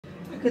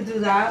could do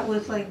that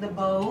with like the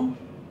bow.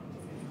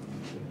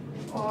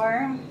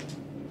 Or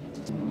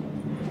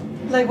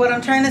like what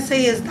I'm trying to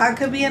say is that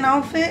could be an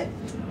outfit.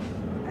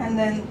 And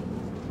then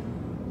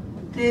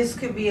this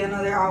could be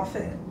another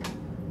outfit.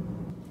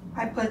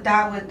 I put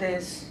that with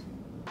this.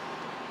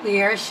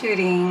 We are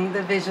shooting the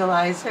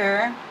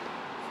visualizer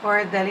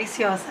for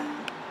Deliciosa.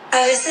 A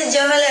veces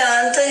yo me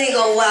levanto y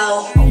digo,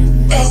 wow,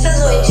 esta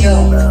soy yo.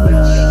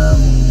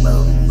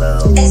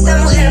 Esta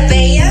mujer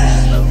bella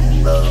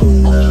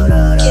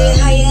que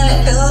ves ahí en el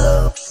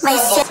espejo.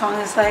 The song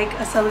is like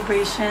a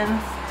celebration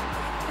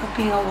of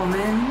being a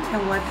woman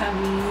and what that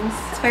means.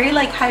 It's very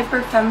like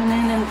hyper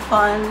feminine and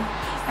fun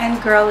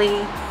and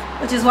girly,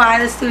 which is why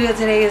the studio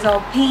today is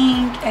all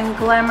pink and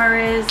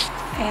glamorous.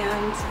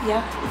 And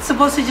yeah, it's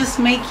supposed to just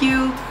make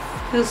you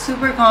feel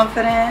super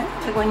confident.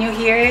 Like when you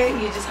hear it,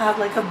 you just have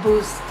like a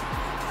boost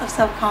of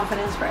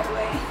self-confidence right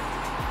away.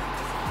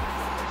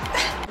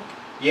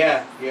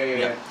 Yeah.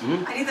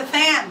 Mm-hmm. I need the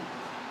fan.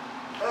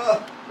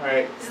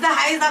 Alright. Is it the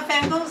highest that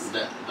fan goes?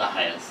 The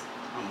highest.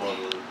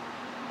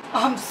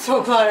 I'm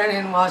so glad I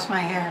didn't wash my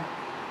hair.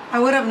 I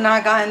would have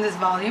not gotten this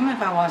volume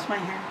if I washed my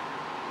hair.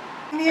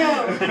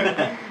 Yo.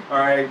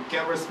 Alright,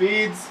 camera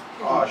speeds.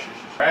 Oh, shh.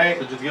 Alright.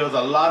 So just give us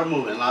a lot of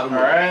movement,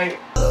 Alright.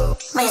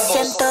 Me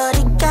siento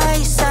rica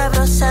y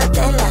sabrosa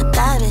de la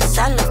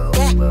cabeza a los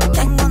pies.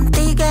 Tengo un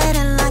tigre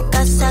en la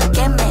casa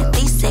que me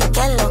dice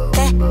que lo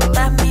que.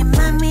 Pa' mi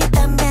mami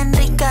también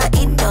rica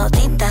y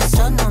toditas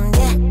son un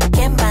 10.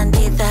 Bien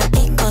bandida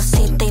y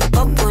cosita y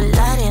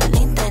popular en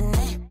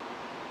internet.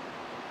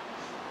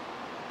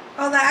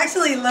 Oh, that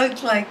actually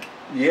looked like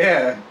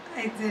Yeah.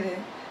 I did it.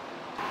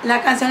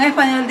 La canción en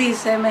español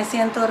dice, me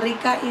siento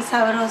rica y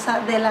sabrosa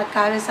de la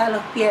cabeza a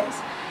los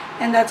pies.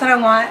 And that's what I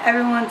want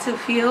everyone to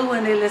feel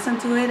when they listen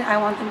to it. I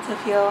want them to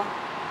feel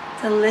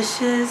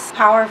delicious,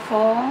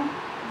 powerful,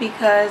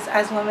 because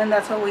as women,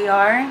 that's what we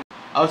are.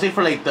 I would say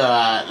for like the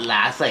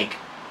last like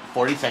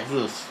 40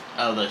 seconds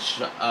of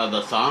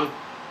the song,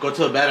 go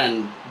to the bed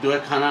and do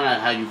it kind of like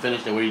how you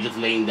finished it, where you're just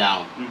laying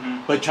down.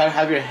 Mm-hmm. But try to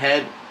have your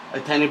head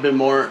a tiny bit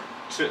more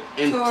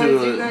into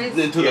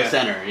the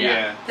center.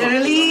 Yeah.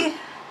 Literally,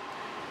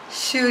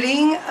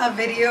 shooting a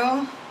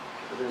video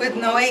with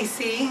no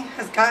AC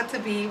has got to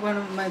be one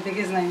of my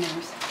biggest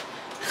nightmares.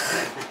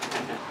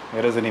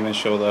 It doesn't even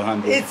show the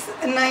 100. It's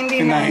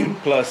 99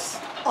 plus.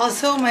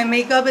 Also, my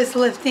makeup is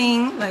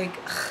lifting like.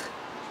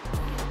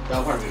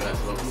 That part of me, that's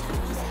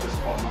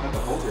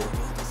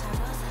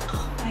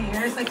My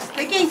hair is like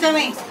sticking to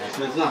me.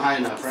 it's not high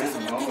enough, right?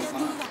 No, it's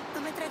not.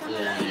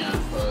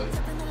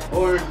 Yeah.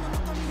 Or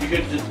you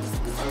could just.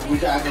 We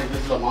should act like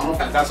this is a mono.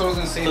 That's what I was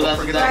gonna say. So Don't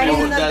forget Writing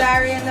in the that.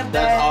 diary in the bed.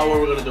 That's all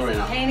we're gonna do right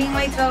now. Painting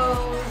my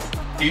toes.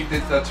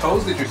 The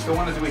toes, did you still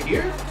want to do it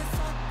here?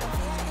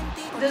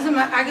 Doesn't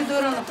matter. I could do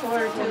it on the floor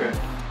too. Okay.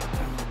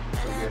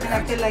 And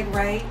I could like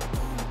write.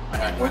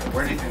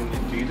 Where do you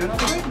do it on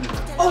the way?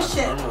 Oh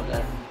shit. I don't know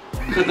that.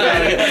 I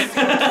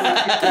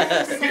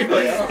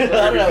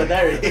don't know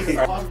that.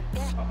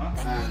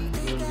 And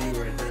you'll be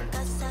right there.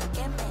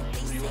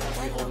 You want to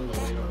be holding the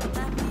weight over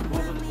there.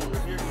 Move it over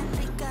here.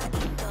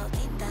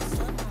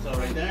 So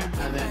right there,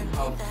 and then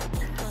I'll.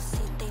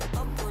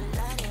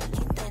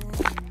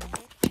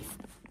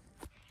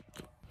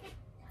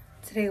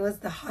 Today was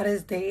the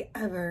hottest day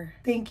ever.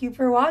 Thank you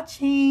for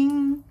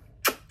watching.